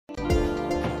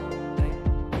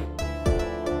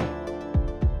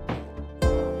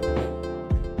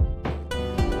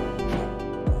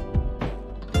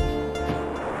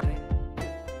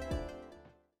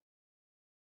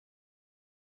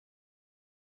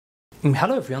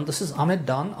Hello everyone, this is Ahmed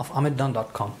Dan of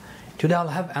ahmeddan.com. Today I'll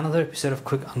have another episode of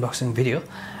quick unboxing video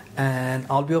and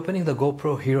I'll be opening the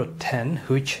GoPro Hero 10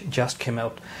 which just came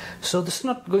out. So this is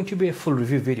not going to be a full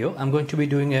review video. I'm going to be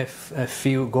doing a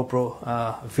few GoPro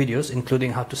videos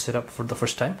including how to set up for the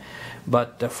first time.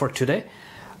 But for today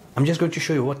I'm just going to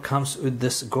show you what comes with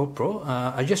this GoPro.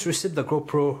 I just received the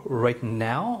GoPro right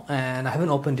now and I haven't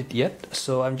opened it yet,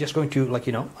 so I'm just going to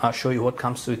show you what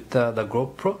comes with the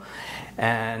GoPro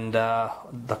and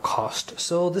the cost.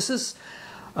 So this is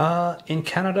in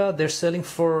Canada they're selling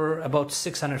for about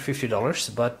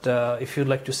 $650, but if you'd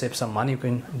like to save some money you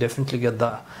can definitely get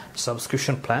the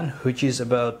subscription plan, which is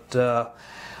about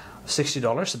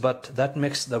 $60, but that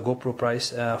makes the GoPro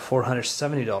price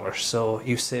 $470, so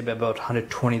you save about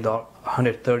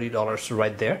 $130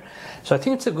 right there. So I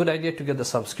think it's a good idea to get the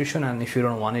subscription, and if you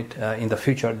don't want it in the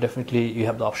future, definitely you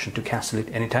have the option to cancel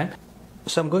it anytime.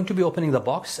 So I'm going to be opening the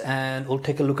box and we'll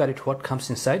take a look at it, what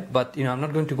comes inside, but I'm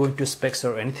not going to go into specs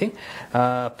or anything.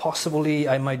 Possibly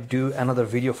I might do another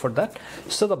video for that.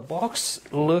 So the box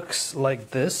looks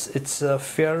like this. It's a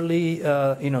fairly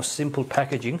simple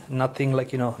packaging, nothing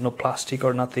like no plastic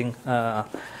or nothing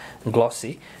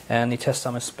glossy, and it has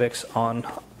some specs on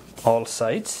all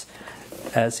sides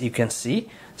as you can see.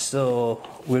 So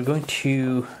we're going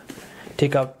to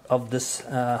take out of this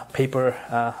paper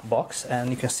box,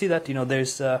 and you can see that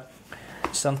there's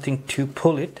something to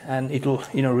pull it, and it will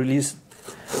release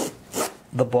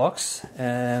the box.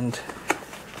 And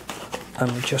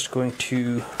I'm just going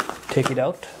to take it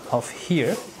out of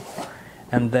here,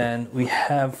 and then we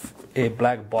have a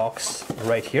black box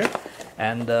right here,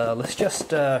 and let's just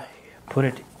put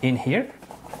it in here.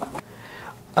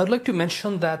 I'd like to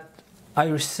mention that I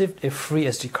received a free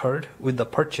SD card with the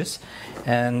purchase,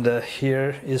 and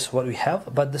here is what we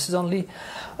have, but this is only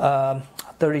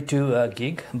 32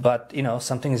 gig, but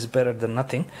something is better than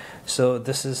nothing, so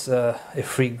this is a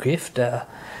free gift.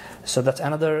 So that's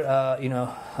another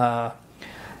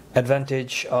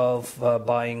advantage of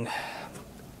buying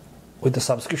with the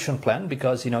subscription plan,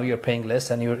 because you're paying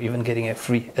less and you're even getting a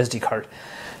free SD card.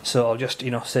 So I'll just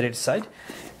set it aside.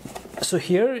 So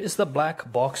here is the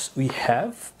black box we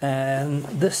have, and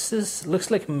this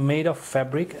looks like made of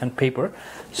fabric and paper.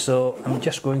 So I'm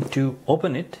just going to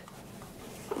open it.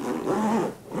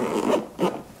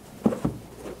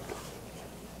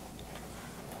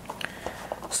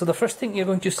 So the first thing you're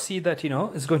going to see that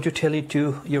is going to tell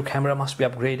you your camera must be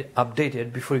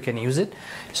updated before you can use it.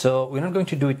 So we're not going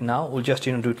to do it now, we'll just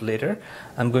do it later.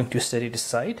 I'm going to set it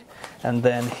aside, and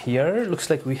then here looks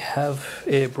like we have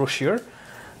a brochure.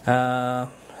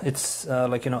 It's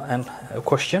and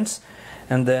questions,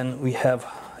 and then we have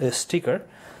a sticker.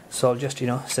 So I'll just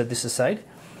set this aside,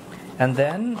 and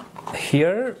then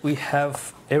here we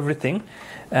have everything,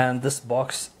 and this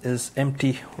box is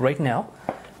empty right now.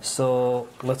 So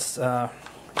let's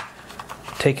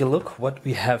take a look what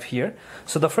we have here.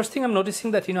 So the first thing I'm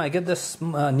noticing that I get this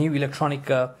new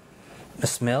electronic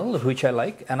smell, which I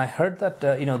like, and I heard that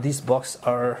these boxes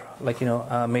are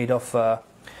made of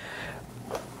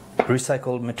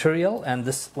recycled material, and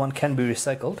this one can be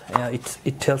recycled.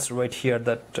 It tells right here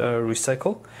that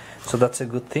recycle, so that's a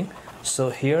good thing.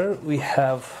 So here we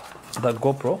have the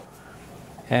GoPro,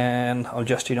 and I'll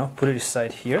just put it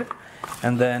aside here,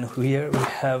 and then here we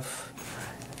have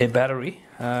a battery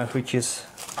which is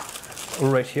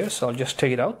right here. So I'll just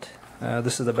take it out.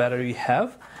 This is the battery we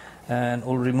have, and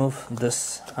we'll remove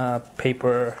this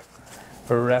paper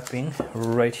wrapping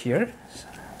right here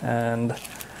and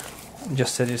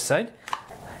just set it aside.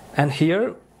 And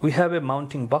here we have a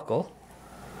mounting buckle.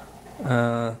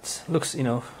 It looks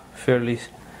fairly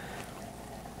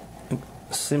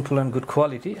simple and good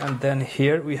quality. And then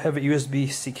here we have a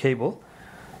USB-C cable,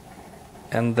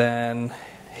 and then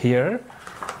here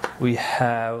we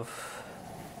have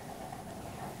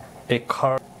a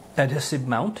car adhesive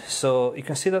mount. So you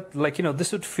can see that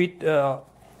this would fit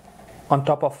on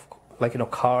top of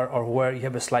car, or where you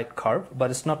have a slight curve,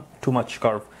 but it's not too much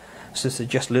curve. So this is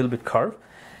just a little bit curved.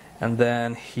 And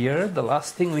then here the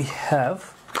last thing we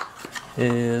have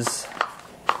is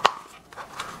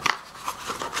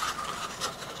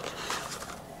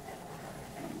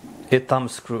a thumb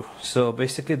screw. So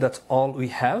basically that's all we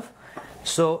have.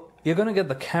 So you're going to get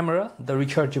the camera, the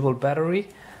rechargeable battery,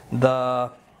 the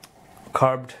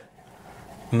carved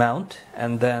mount,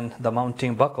 and then the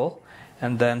mounting buckle,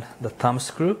 and then the thumb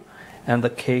screw, and the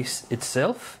case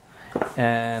itself,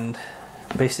 and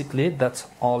basically that's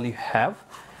all you have,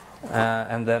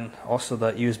 and then also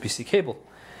the USB-C cable.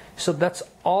 So that's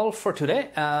all for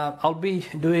today. I'll be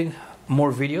doing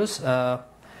more videos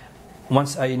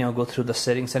once I go through the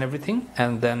settings and everything,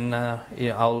 and then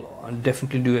I'll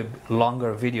definitely do a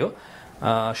longer video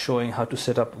showing how to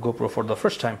set up GoPro for the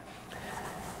first time.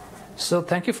 So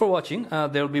thank you for watching.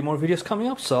 There will be more videos coming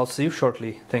up, so I'll see you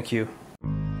shortly. Thank you.